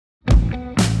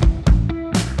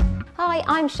Hi,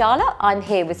 I'm Charlotte. I'm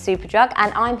here with Superdrug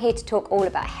and I'm here to talk all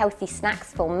about healthy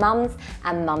snacks for mums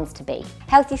and mums-to-be.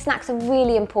 Healthy snacks are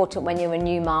really important when you're a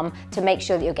new mum to make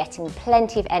sure that you're getting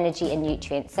plenty of energy and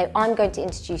nutrients. So I'm going to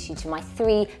introduce you to my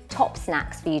 3 top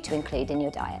snacks for you to include in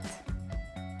your diet.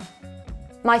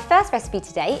 My first recipe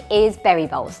today is berry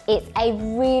bowls. It's a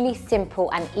really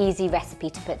simple and easy recipe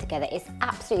to put together. It's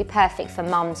absolutely perfect for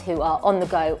mums who are on the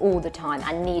go all the time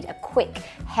and need a quick,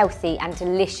 healthy and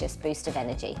delicious boost of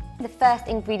energy. The first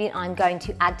ingredient I'm going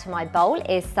to add to my bowl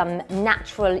is some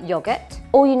natural yogurt.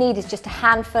 All you need is just a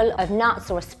handful of nuts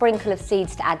or a sprinkle of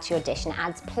seeds to add to your dish, and it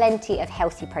adds plenty of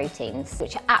healthy proteins,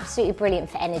 which are absolutely brilliant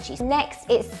for energy. Next,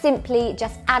 it's simply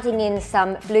just adding in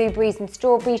some blueberries and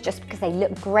strawberries just because they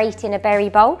look great in a berry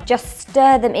bowl. Just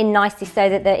stir them in nicely so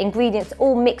that the ingredients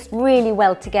all mixed really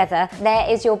well together. There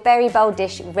is your berry bowl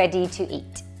dish ready to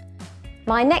eat.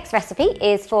 My next recipe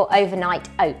is for overnight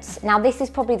oats. Now this is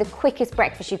probably the quickest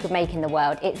breakfast you could make in the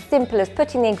world. It's simple as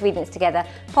putting the ingredients together,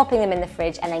 popping them in the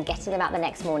fridge and then getting them out the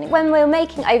next morning. When we're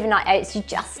making overnight oats, you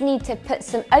just need to put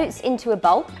some oats into a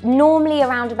bowl. Normally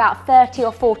around about 30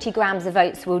 or 40 grams of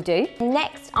oats will do.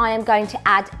 Next, I am going to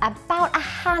add about a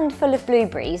handful of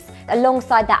blueberries.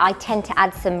 Alongside that, I tend to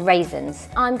add some raisins.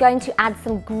 I'm going to add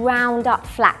some ground up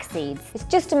flax seeds. It's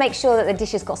just to make sure that the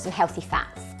dish has got some healthy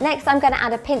fats. Next, I'm going to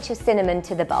add a pinch of cinnamon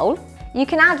to the bowl. You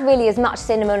can add really as much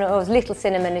cinnamon or as little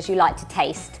cinnamon as you like to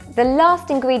taste. The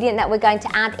last ingredient that we're going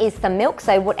to add is some milk,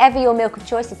 so whatever your milk of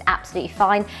choice is absolutely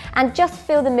fine, and just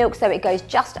fill the milk so it goes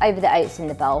just over the oats in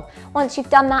the bowl. Once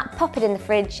you've done that, pop it in the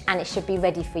fridge and it should be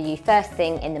ready for you first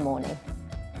thing in the morning.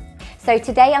 So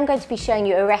today I'm going to be showing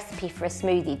you a recipe for a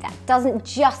smoothie that doesn't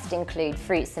just include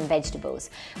fruits and vegetables.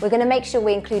 We're going to make sure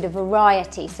we include a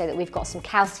variety so that we've got some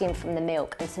calcium from the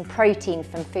milk and some protein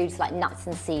from foods like nuts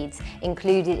and seeds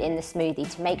included in the smoothie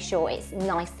to make sure it's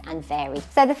nice and varied.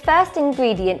 So the first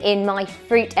ingredient in my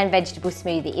fruit and vegetable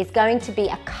smoothie is going to be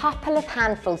a couple of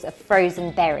handfuls of frozen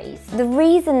berries. The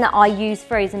reason that I use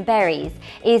frozen berries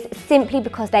is simply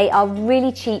because they are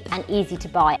really cheap and easy to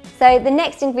buy. So the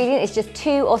next ingredient is just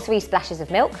 2 or 3 splashes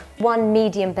of milk, 1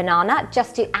 medium banana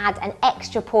just to add an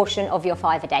extra portion of your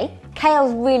 5 a day.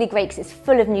 Kale's really great because it's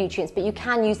full of nutrients, but you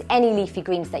can use any leafy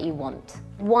greens that you want.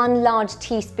 1 large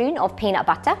teaspoon of peanut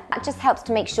butter. That just helps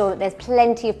to make sure that there's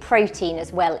plenty of protein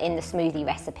as well in the smoothie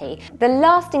recipe. The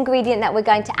last ingredient that we're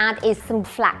going to add is some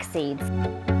flax seeds.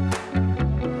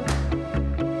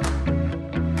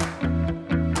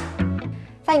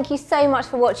 Thank you so much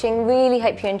for watching. Really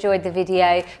hope you enjoyed the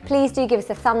video. Please do give us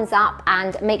a thumbs up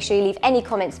and make sure you leave any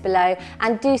comments below,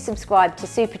 and do subscribe to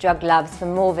Superdrug Loves for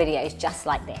more videos just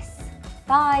like this.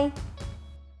 Bye.